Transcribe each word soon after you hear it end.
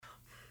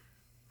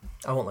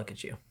I won't look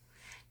at you.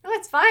 No,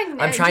 it's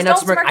fine. I'm trying not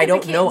to smirk. I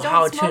don't know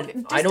how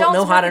to. I don't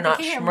know how to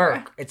not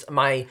smirk. It's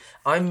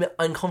I'm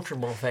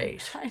uncomfortable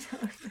face. I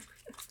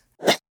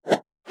know.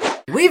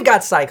 We've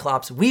got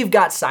Cyclops. We've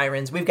got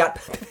Sirens. We've got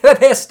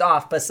pissed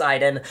off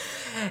Poseidon,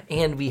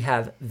 and we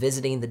have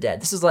visiting the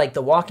dead. This is like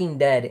The Walking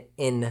Dead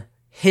in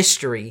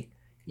history.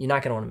 You're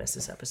not gonna want to miss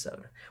this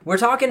episode. We're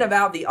talking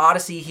about the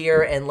Odyssey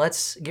here, and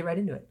let's get right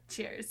into it.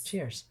 Cheers.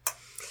 Cheers.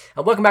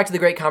 Welcome back to the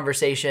great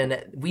conversation.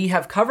 We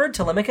have covered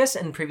Telemachus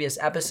in previous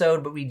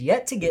episode, but we've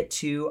yet to get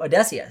to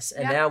Odysseus.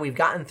 And now we've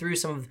gotten through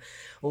some of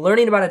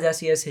learning about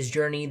Odysseus, his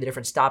journey, the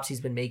different stops he's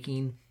been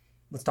making.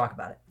 Let's talk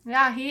about it.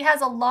 Yeah, he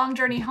has a long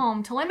journey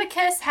home.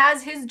 Telemachus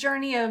has his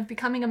journey of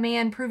becoming a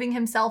man, proving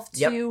himself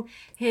to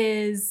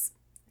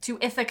to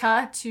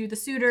Ithaca, to the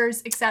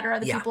suitors, etc.,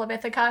 the people of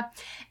Ithaca.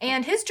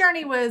 And his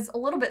journey was a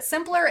little bit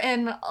simpler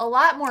and a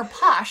lot more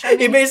posh. I mean,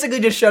 he basically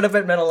just showed up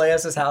at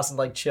Menelaus' house and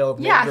like chilled.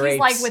 Yeah, he's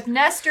like with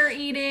Nestor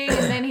eating,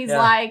 and then he's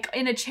like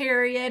in a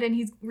chariot and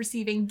he's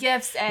receiving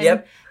gifts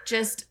and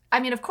just, I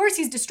mean, of course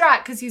he's distraught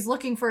because he's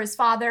looking for his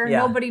father. Yeah.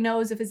 Nobody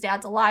knows if his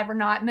dad's alive or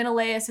not.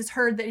 Menelaus has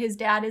heard that his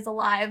dad is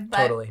alive,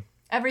 but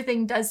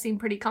everything does seem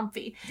pretty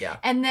comfy. Yeah.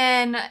 And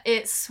then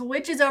it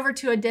switches over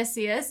to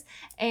Odysseus,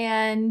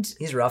 and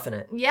he's roughing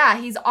it. Yeah,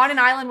 he's on an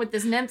island with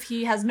this nymph.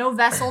 He has no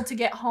vessel to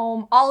get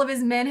home. All of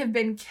his men have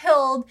been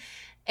killed.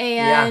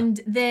 And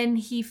then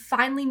he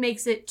finally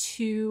makes it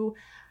to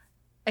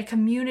a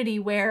community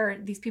where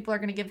these people are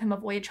going to give him a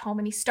voyage home,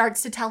 and he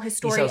starts to tell his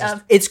story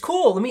of it's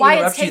cool. Let me why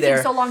interrupt it's you there.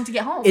 taking so long to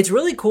get home. It's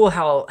really cool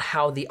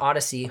how the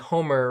Odyssey,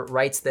 Homer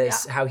writes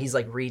this, how he's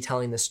like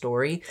retelling the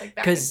story.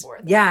 Because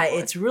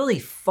it's really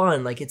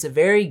fun. Like it's a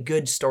very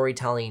good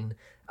storytelling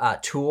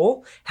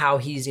tool. How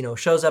he's,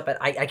 shows up at,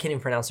 I can't even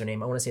pronounce their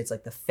name. I want to say it's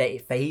like the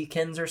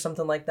Phaeacans or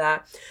something like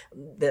that.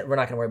 We're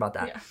not going to worry about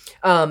that.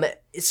 Yeah.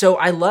 So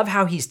I love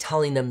how he's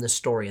telling them the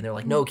story, and they're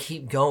like, "No,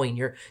 keep going.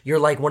 You're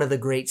like one of the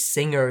great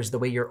singers. The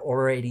way you're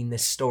orating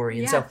this story."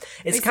 And so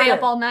it's kind of stay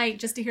up all night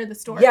just to hear the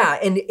story. Yeah,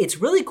 and it's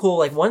really cool.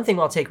 Like one thing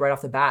I'll take right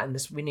off the bat, and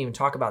this we didn't even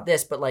talk about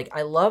this, but like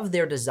I love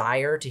their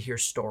desire to hear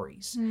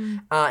stories,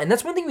 and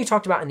that's one thing we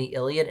talked about in the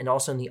Iliad and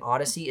also in the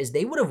Odyssey is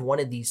they would have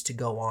wanted these to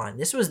go on.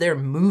 This was their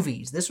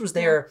movies. This was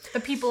their the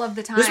people of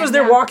the time. This was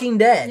their Walking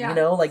Dead.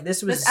 Like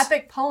this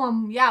epic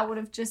poem. Yeah, would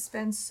have just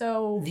been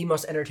so the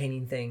most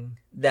entertaining thing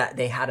that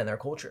they had in their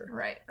culture.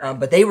 Right.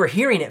 But they were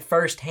hearing it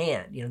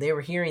firsthand. They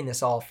were hearing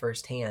this all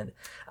firsthand.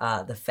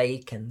 The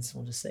Phaeacans,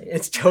 we'll just say.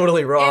 It's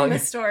totally wrong. In the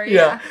story,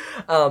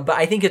 But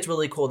I think it's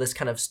really cool, this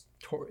kind of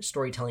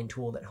storytelling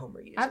tool that Homer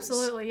uses.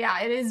 Absolutely,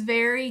 yeah. It is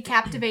very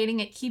captivating.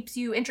 It keeps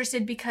you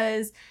interested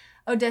because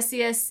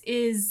Odysseus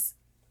is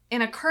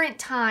in a current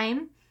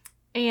time,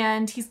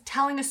 and he's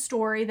telling a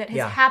story that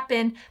has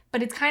happened,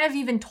 but it's kind of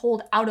even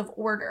told out of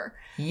order.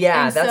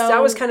 Yeah,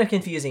 that was kind of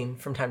confusing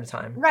from time to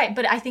time. Right,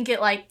 but I think it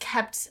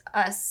kept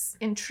us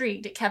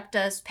intrigued. It kept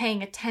us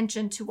paying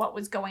attention to what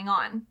was going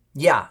on.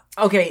 Yeah.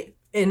 Okay.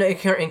 In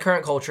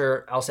current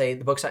culture, I'll say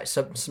the books,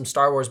 some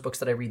Star Wars books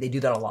that I read, they do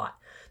that a lot.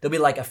 There'll be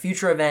like a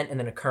future event and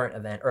then a current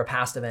event, or a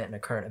past event and a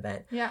current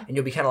event. Yeah. And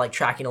you'll be kind of like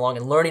tracking along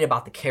and learning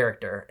about the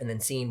character and then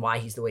seeing why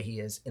he's the way he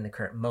is in the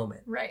current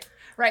moment. Right.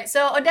 Right.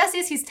 So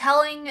Odysseus, he's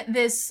telling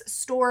this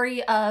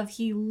story of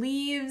he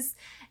leaves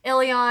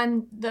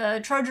Ilion,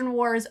 the Trojan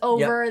War is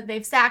over,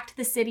 they've sacked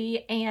the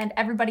city, and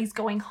everybody's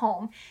going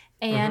home.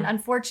 And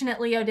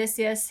unfortunately,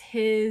 Odysseus,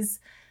 his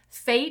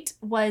fate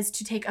was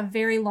to take a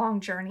very long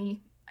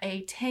journey,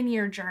 a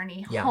 10-year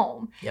journey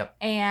home. Yep.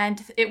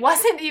 And it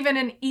wasn't even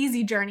an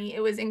easy journey.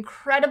 It was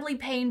incredibly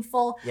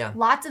painful. Yeah.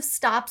 Lots of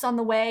stops on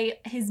the way.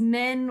 His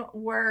men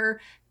were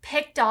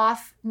picked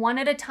off one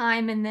at a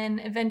time, and then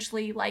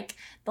eventually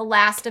the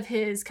last of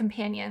his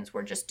companions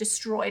were just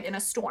destroyed in a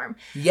storm.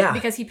 Yeah.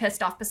 Because he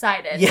pissed off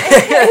Poseidon. Yeah,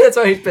 that's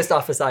why he pissed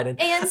off Poseidon.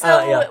 And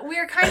so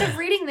we're kind of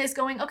reading this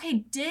going, okay,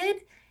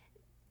 did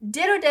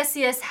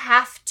Odysseus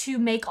have to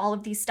make all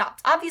of these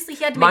stops? Obviously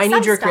he had to make some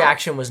stops. My knee-jerk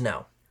reaction was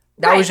no.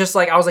 That was just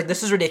I was like,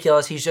 this is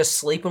ridiculous. He's just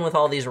sleeping with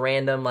all these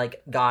random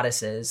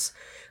goddesses.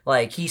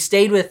 He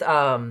stayed with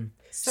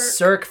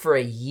Circe for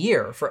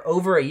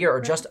over a year,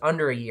 or just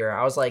under a year.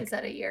 I was like, is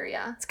that a year?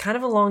 Yeah. It's kind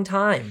of a long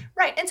time.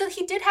 Right. And so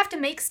he did have to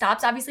make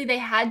stops. Obviously they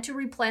had to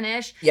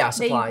replenish. Yeah,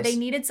 supplies. They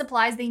needed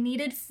supplies. They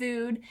needed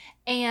food.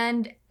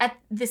 And at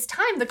this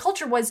time, the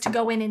culture was to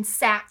go in and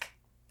sack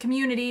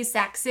communities,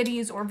 sack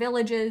cities or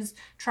villages,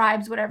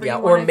 tribes, whatever you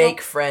want. Or make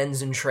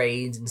friends and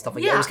trades and stuff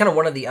like that. It was kind of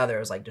one of the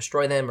others,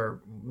 destroy them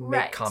or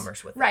make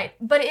commerce with them. Right.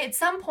 But at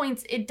some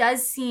points, it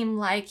does seem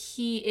like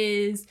he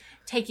is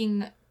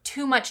taking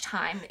too much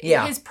time.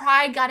 Yeah. His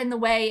pride got in the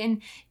way,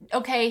 and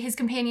his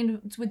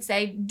companions would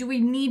say, do we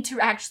need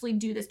to actually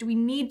do this? Do we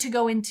need to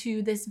go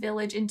into this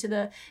village, into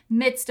the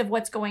midst of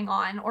what's going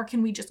on? Or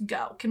can we just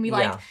go? Can we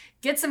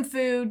get some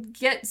food,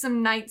 get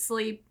some night's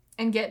sleep,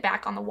 and get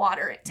back on the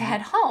water to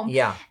head home?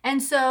 Yeah.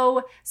 And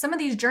so some of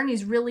these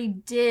journeys really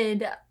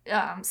did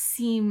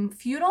seem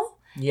futile.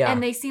 Yeah.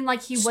 And they seemed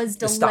like he was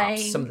delaying.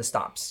 Some of the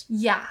stops.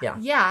 Yeah. Yeah.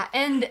 Yeah.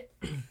 And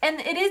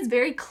it is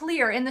very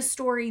clear in the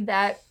story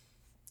that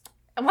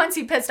once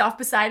he pissed off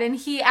Poseidon,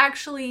 he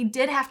actually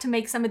did have to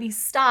make some of these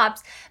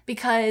stops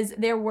because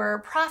there were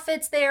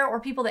prophets there or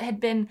people that had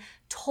been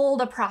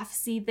told a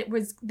prophecy that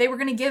they were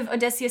going to give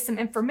Odysseus some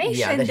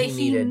information that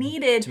he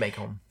needed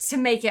to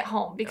make it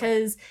home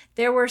because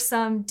there were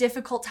some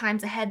difficult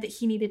times ahead that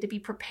he needed to be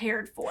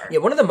prepared for. Yeah,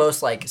 one of the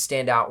most like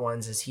standout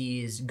ones is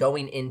he's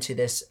going into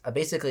this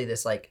basically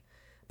this like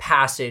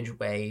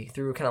passageway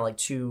through kind of like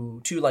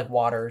two like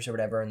waters or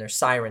whatever, and there's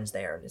sirens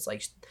there, and it's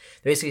like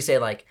they basically say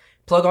like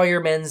plug all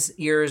your men's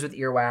ears with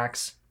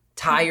earwax,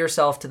 tie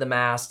yourself to the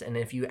mast, and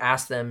if you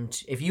ask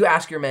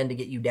your men to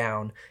get you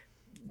down,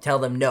 tell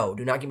them no,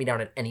 do not get me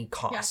down at any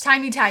cost. Yeah, tie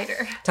me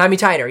tighter. Tie me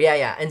tighter,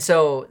 yeah. And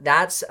so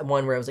that's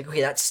one where I was like,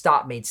 okay, that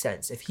stop made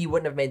sense. If he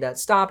wouldn't have made that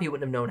stop, he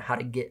wouldn't have known how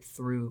to get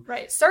through.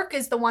 Right. Circe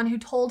is the one who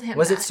told him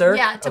Was it Circe?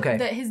 Yeah,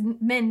 that his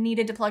men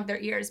needed to plug their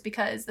ears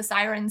because the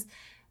sirens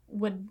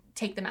would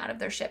take them out of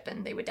their ship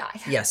and they would die.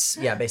 Yes,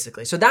 yeah,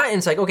 basically. So that, and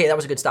it's like, okay, that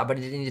was a good stop, but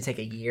it didn't need to take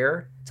a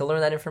year to learn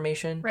that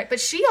information. Right,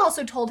 but she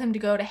also told him to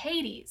go to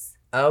Hades.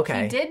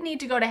 Okay. He did need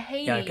to go to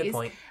Hades. Yeah, good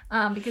point.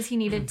 Because he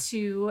needed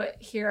to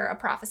hear a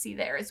prophecy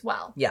there as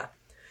well. Yeah.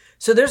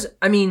 So it's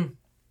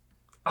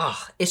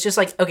just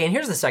like, okay, and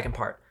here's the second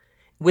part.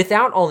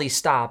 Without all these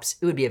stops,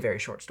 it would be a very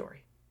short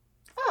story.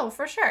 Oh,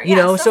 for sure. You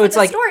know, so it's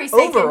like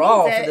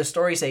overall, for the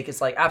story's sake,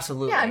 it's like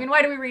absolutely. Yeah, I mean,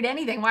 why do we read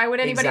anything? Why would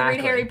anybody read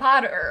Harry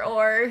Potter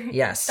or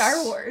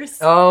Star Wars?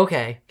 Oh,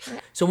 okay.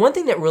 So one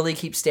thing that really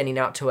keeps standing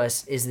out to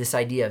us is this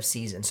idea of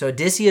season. So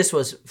Odysseus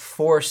was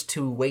forced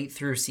to wait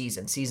through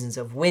seasons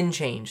of wind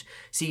change,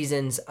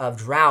 seasons of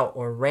drought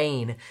or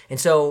rain. And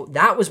so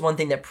that was one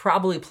thing that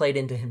probably played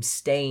into him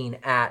staying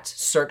at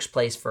Circe's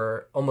place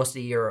for almost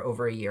a year or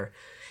over a year.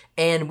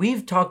 And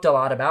we've talked a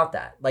lot about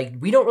that. Like,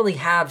 we don't really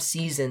have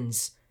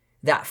seasons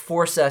that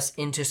force us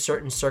into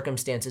certain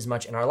circumstances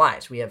much in our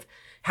lives. We have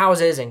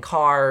houses and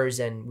cars,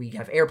 and we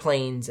have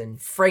airplanes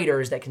and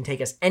freighters that can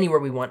take us anywhere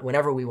we want,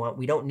 whenever we want.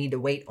 We don't need to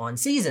wait on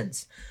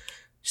seasons.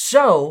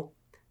 So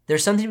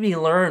there's something to be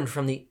learned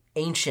from the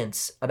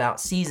ancients about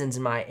seasons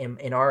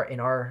in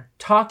our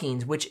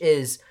talkings, which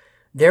is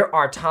there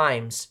are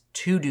times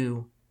to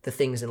do the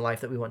things in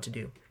life that we want to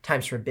do.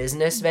 Times for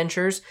business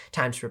ventures,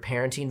 times for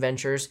parenting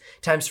ventures,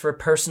 times for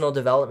personal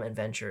development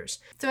ventures.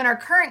 So in our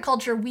current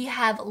culture, we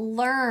have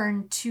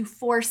learned to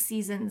force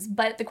seasons,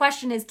 but the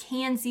question is,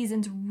 can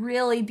seasons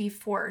really be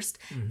forced?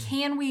 Mm-hmm.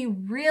 Can we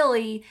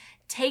really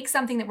take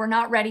something that we're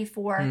not ready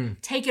for,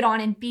 take it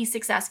on and be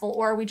successful,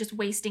 or are we just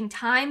wasting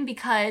time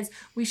because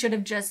we should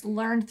have just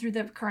learned through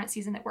the current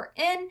season that we're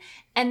in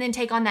and then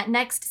take on that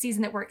next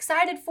season that we're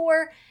excited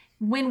for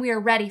when we are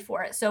ready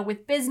for it? So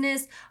with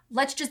business,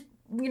 let's just,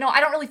 I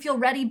don't really feel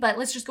ready, but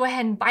let's just go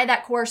ahead and buy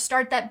that course,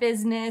 start that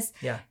business,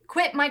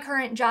 quit my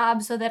current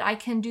job so that I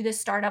can do this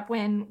startup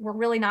when we're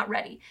really not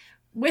ready.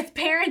 With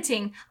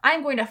parenting,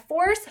 I'm going to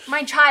force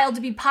my child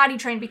to be potty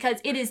trained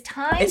because it is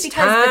time, the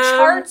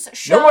charts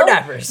show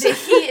that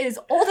he is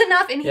old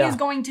enough and he is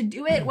going to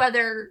do it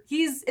whether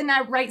he's in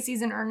that right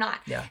season or not.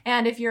 Yeah.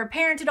 And if you're a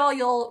parent at all,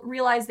 you'll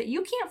realize that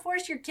you can't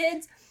force your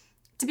kids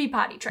to be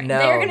potty trained. No,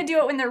 they're going to do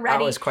it when they're ready.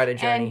 That was quite a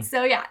journey. And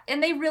so,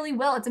 and they really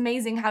will. It's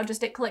amazing how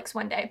just it clicks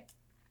one day.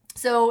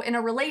 So in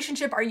a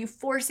relationship, are you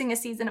forcing a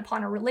season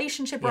upon a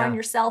relationship or on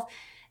yourself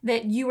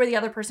that you or the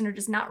other person are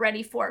just not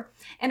ready for?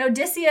 And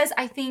Odysseus,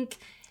 I think,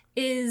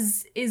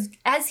 is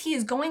as he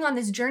is going on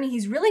this journey,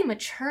 he's really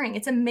maturing.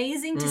 It's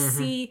amazing to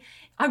see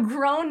a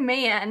grown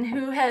man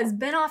who has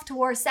been off to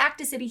war,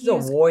 sacked a city. He's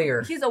a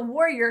warrior. He's a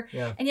warrior.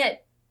 Yeah. And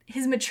yet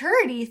his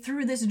maturity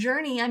through this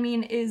journey, I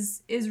mean,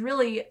 is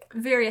really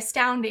very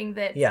astounding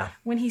that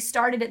when he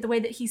started it, the way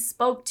that he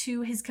spoke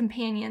to his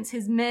companions,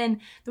 his men,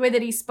 the way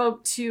that he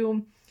spoke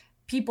to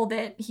people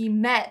that he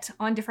met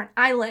on different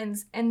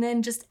islands, and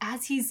then just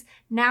as he's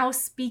now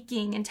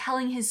speaking and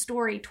telling his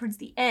story towards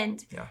the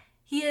end,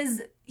 he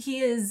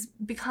is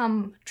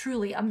become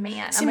truly a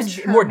man.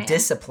 Seems more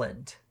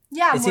disciplined.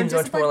 Yeah, it seems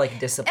much more like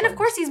discipline. And of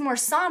course, he's more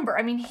somber.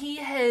 I mean, he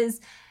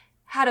has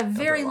had a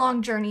very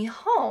long journey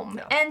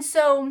home, and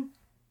so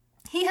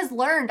he has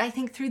learned, I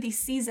think, through these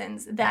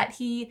seasons that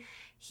he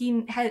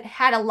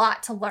had a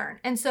lot to learn.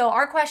 And so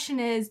our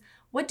question is,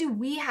 what do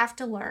we have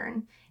to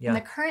learn in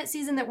the current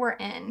season that we're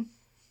in?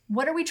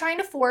 What are we trying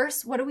to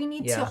force? What do we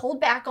need to hold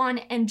back on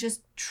and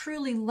just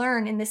truly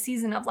learn in the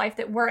season of life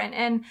that we're in?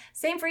 And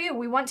same for you.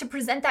 We want to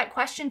present that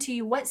question to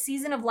you. What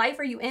season of life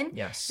are you in?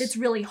 Yes. It's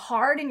really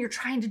hard and you're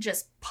trying to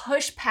just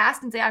push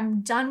past and say,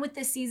 I'm done with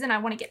this season. I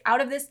want to get out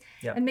of this.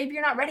 Yep. And maybe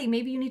you're not ready.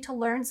 Maybe you need to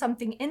learn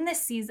something in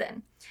this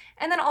season.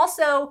 And then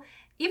also,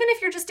 even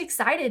if you're just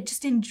excited,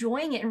 just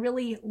enjoying it and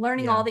really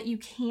learning all that you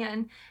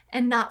can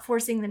and not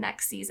forcing the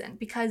next season,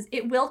 because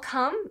it will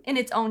come in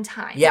its own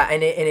time. Yeah,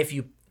 and if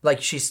you like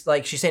she's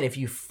saying, if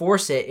you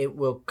force it, it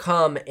will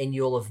come and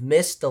you'll have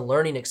missed the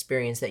learning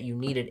experience that you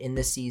needed in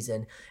this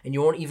season, and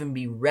you won't even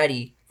be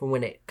ready for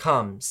when it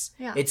comes.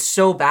 Yeah. It's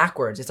so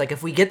backwards. It's like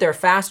if we get there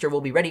faster, we'll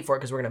be ready for it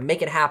because we're going to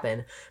make it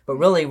happen. But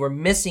really, we're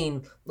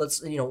missing.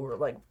 We're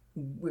like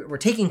we're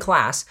taking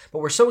class, but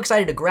we're so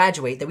excited to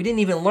graduate that we didn't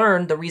even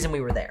learn the reason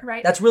we were there.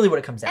 Right. That's really what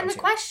it comes down to. And the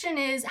question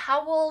is,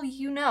 how will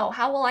you know?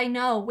 How will I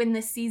know when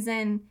this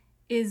season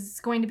is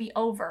going to be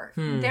over?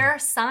 There are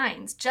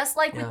signs, just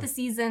like with the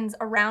seasons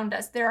around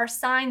us. There are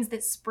signs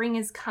that spring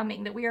is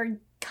coming, that we are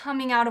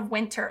coming out of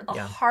winter,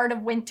 the heart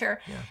of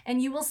winter. Yeah.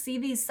 And you will see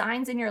these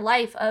signs in your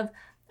life of,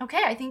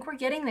 okay, I think we're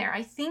getting there.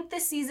 I think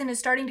this season is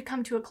starting to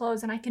come to a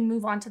close and I can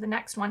move on to the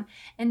next one.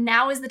 And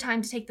now is the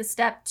time to take the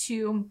step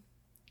to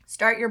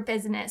start your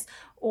business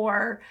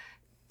or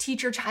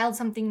teach your child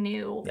something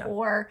new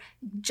or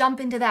jump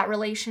into that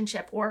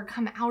relationship or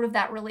come out of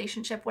that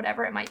relationship,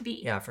 whatever it might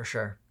be. Yeah, for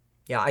sure.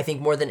 Yeah, I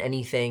think more than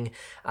anything,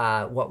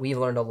 what we've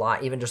learned a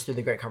lot, even just through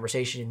the great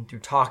conversation, through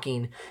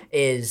talking,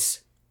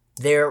 is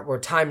there were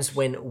times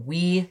when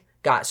we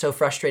got so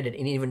frustrated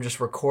in even just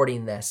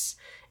recording this,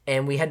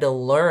 and we had to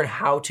learn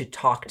how to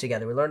talk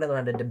together. We learned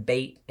how to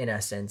debate, in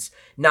essence,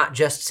 not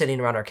just sitting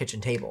around our kitchen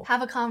table.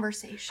 Have a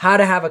conversation. How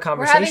to have a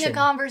conversation. We're having a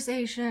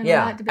conversation.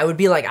 Yeah, I would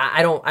be like,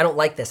 I don't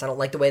like this. I don't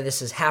like the way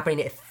this is happening.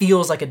 It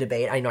feels like a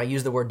debate. I know I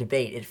use the word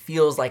debate. It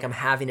feels like I'm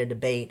having a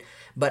debate,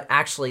 but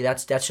actually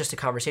that's just a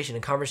conversation,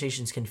 and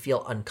conversations can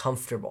feel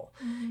uncomfortable.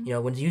 You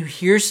know, when you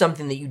hear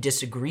something that you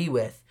disagree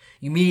with,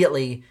 you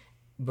immediately,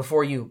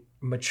 before you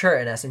mature,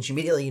 in essence, you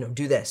immediately,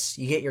 do this.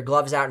 You get your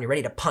gloves out and you're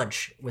ready to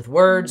punch with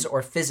words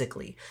or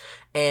physically.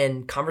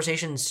 And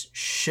conversations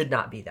should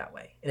not be that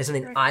way. And it's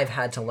something I've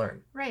had to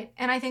learn. Right.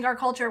 And I think our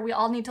culture, we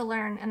all need to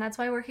learn. And that's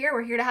why we're here.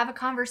 We're here to have a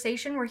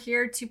conversation. We're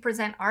here to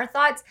present our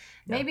thoughts.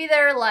 Yeah. Maybe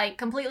they're like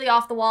completely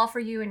off the wall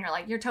for you and you're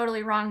like, you're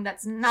totally wrong.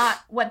 That's not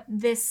what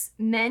this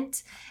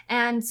meant.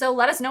 And so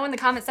let us know in the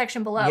comment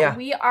section below. Yeah.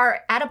 We are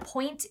at a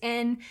point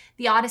in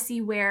the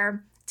Odyssey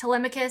where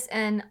Telemachus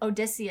and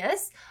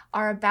Odysseus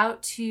are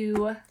about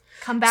to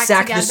come back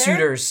together. Sack the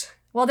suitors.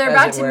 Well, they're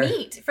about to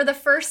meet for the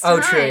first time.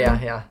 Oh, true,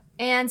 yeah.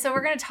 And so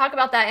we're going to talk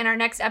about that in our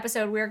next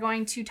episode. We're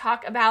going to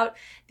talk about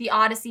the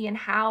Odyssey and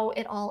how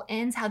it all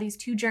ends, how these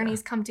two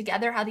journeys come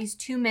together, how these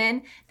two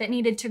men that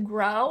needed to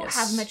grow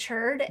have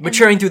matured.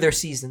 Maturing through their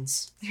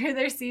seasons.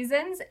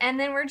 And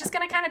then we're just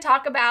going to kind of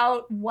talk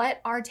about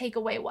what our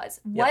takeaway was.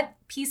 What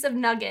piece of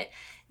nugget,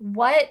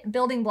 what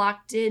building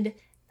block did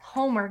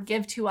Homer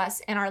give to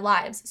us in our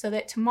lives so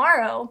that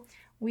tomorrow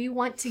we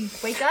want to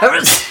wake up.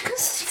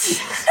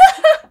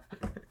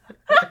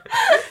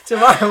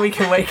 Tomorrow we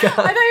can wake up.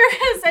 I thought you were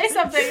going to say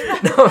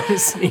something. No, I'm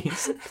just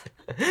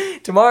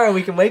sneeze. Tomorrow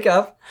we can wake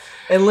up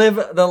and live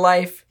the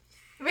life.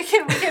 We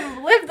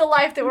can live the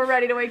life that we're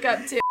ready to wake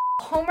up to.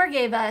 Homer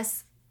gave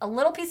us a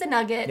little piece of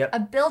nugget, a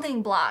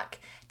building block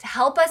to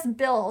help us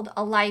build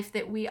a life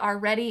that we are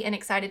ready and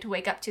excited to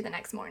wake up to the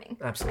next morning.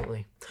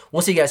 Absolutely.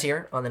 We'll see you guys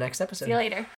here on the next episode. See you later.